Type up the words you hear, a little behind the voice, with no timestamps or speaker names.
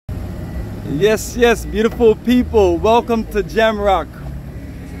Yes, yes, beautiful people. Welcome to Jamrock.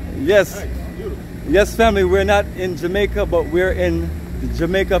 Yes, yes, family. We're not in Jamaica, but we're in the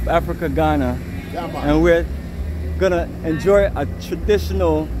Jamaica of Africa, Ghana, and we're gonna enjoy a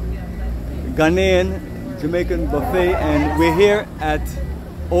traditional Ghanaian Jamaican buffet, and we're here at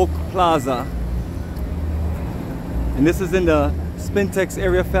Oak Plaza, and this is in the Spintex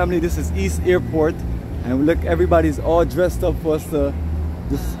area, family. This is East Airport, and look, everybody's all dressed up for us to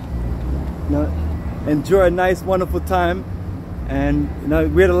just enjoy a nice, wonderful time. And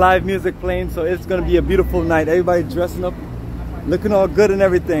we had a live music playing, so it's gonna be a beautiful night. Everybody dressing up, looking all good and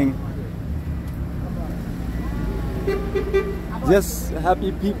everything. Just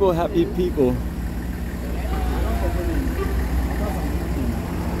happy people, happy people.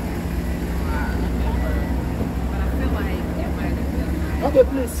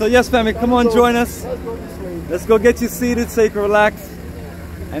 So yes, family, come on, join us. Let's go get you seated so you can relax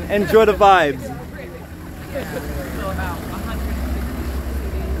and enjoy the vibes.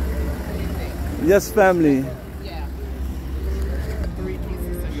 Yes, family.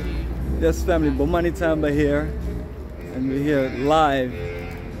 Yes, family. Bomani Tyehimba here, and we're here live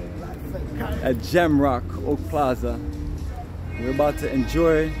at Jamrock, Oak Plaza. We're about to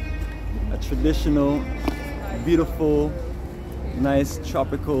enjoy a traditional, beautiful, nice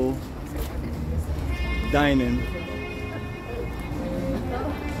tropical dining.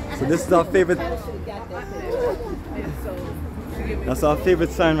 So this is our favorite. That's our favorite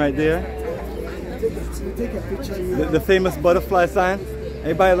sign right there. The famous butterfly sign.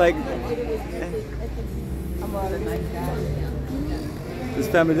 Everybody like this,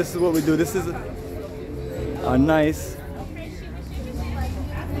 family. This is what we do. This is a nice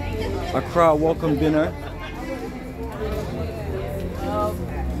Accra welcome dinner.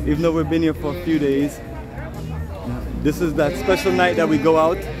 Even though we've been here for a few days, this is that special night that we go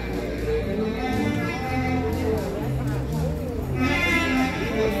out.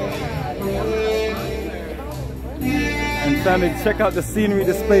 And family, check out the scenery.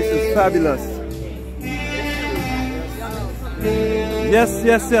 This place is fabulous. Yes,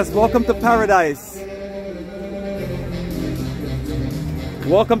 yes, yes. Welcome to paradise.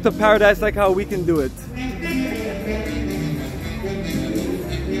 Welcome to paradise, like how we can do it.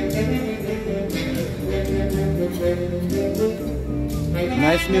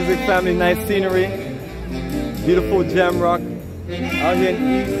 Nice music, family, nice scenery. Beautiful Jamrock out here in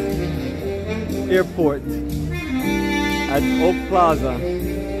East Airport at Oak Plaza.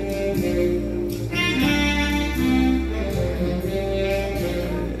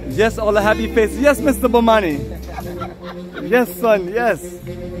 Yes, all the happy faces. Yes, Mr. Bomani. Yes, son, yes.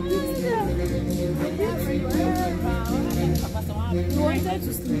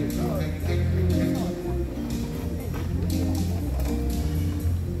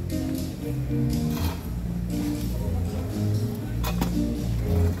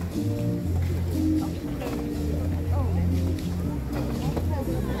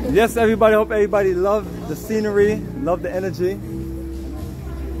 Yes, everybody, hope everybody loved the scenery, loved the energy.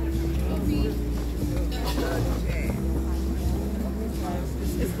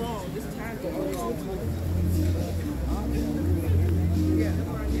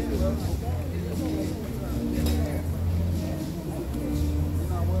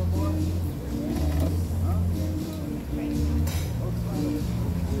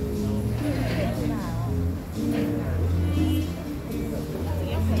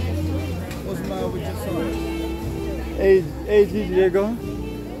 Hey, Diego.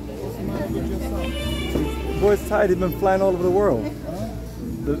 Boy's tired. He's been flying all over the world.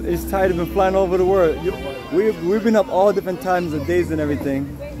 He's tired. He's been flying all over the world. We've been up all different times of days and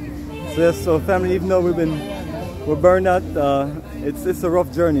everything. So yes, so family, even though we're burned out, it's a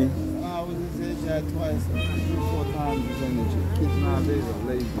rough journey. I was twice, 3-4 times his energy. Kids nowadays are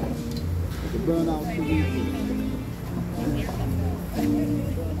lazy. The burnout too easy.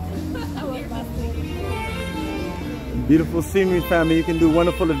 Beautiful scenery, family. You can do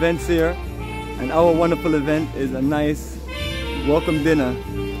wonderful events here, and our wonderful event is a nice welcome dinner.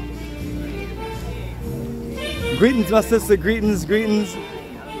 Greetings, my sister. Greetings, greetings.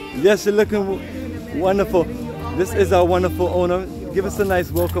 Yes, you're looking wonderful. This is our wonderful owner. Give us a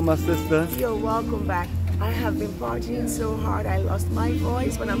nice welcome, my sister. You're welcome back. I have been partying so hard I lost my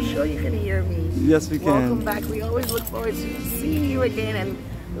voice, but I'm sure you can hear me. Yes, we can. Welcome back. We always look forward to seeing you again, and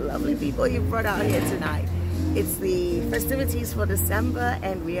lovely people you brought out here tonight. It's the festivities for December,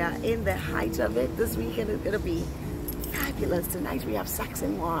 and we are in the height of it. This weekend is going to be fabulous. Tonight we have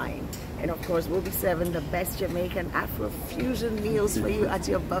Saxon wine, and of course we'll be serving the best Jamaican Afro-fusion meals for you at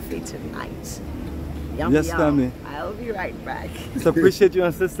your buffet tonight. Yum, Yes, yum. family. I'll be right back. So appreciate you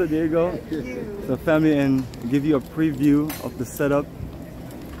and sister. There you go. Thank you. So family, and give you a preview of the setup.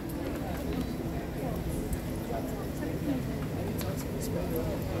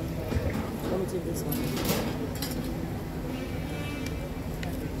 Let me take this one.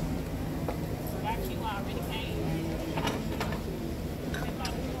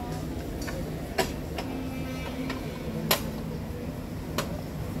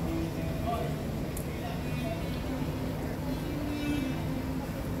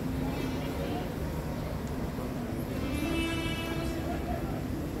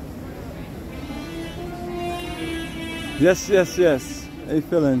 Yes, yes, yes. How you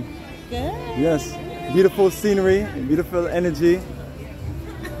feeling? Good. Yes. Beautiful scenery, beautiful energy.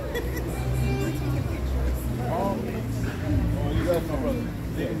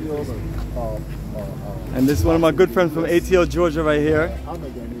 And this is one of my good friends from ATL, Georgia, right here.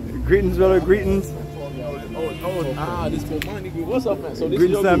 Greetings, brother. Greetings. This Bomani. What's up, man? So this Greetings, is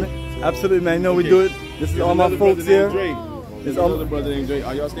your family. group? Absolutely, man. You know we do it. This is all my folks here. There's another brother named Dre.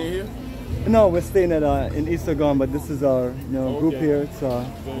 Are y'all staying here? No, we're staying at in Eastergon, but this is our group here. It's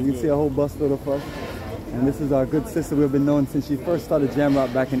you can see a whole busload of us, and this is our good sister we've been knowing since she first started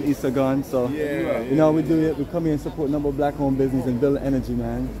Jamrock back in Eastergon. So you know we do it. We come here and support number of black-owned business and build energy,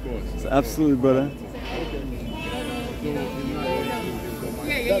 man. Of course. So absolutely, brother.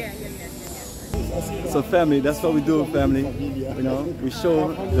 So family, that's what we do, family. You know, we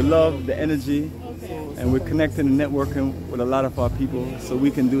show the love, the energy, and we're connecting and networking with a lot of our people so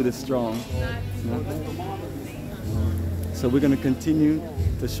we can do this strong. You know? So we're going to continue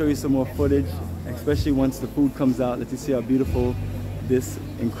to show you some more footage, especially once the food comes out, that you see how beautiful this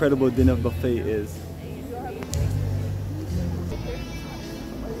incredible dinner buffet is.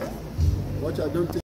 Watch out, don't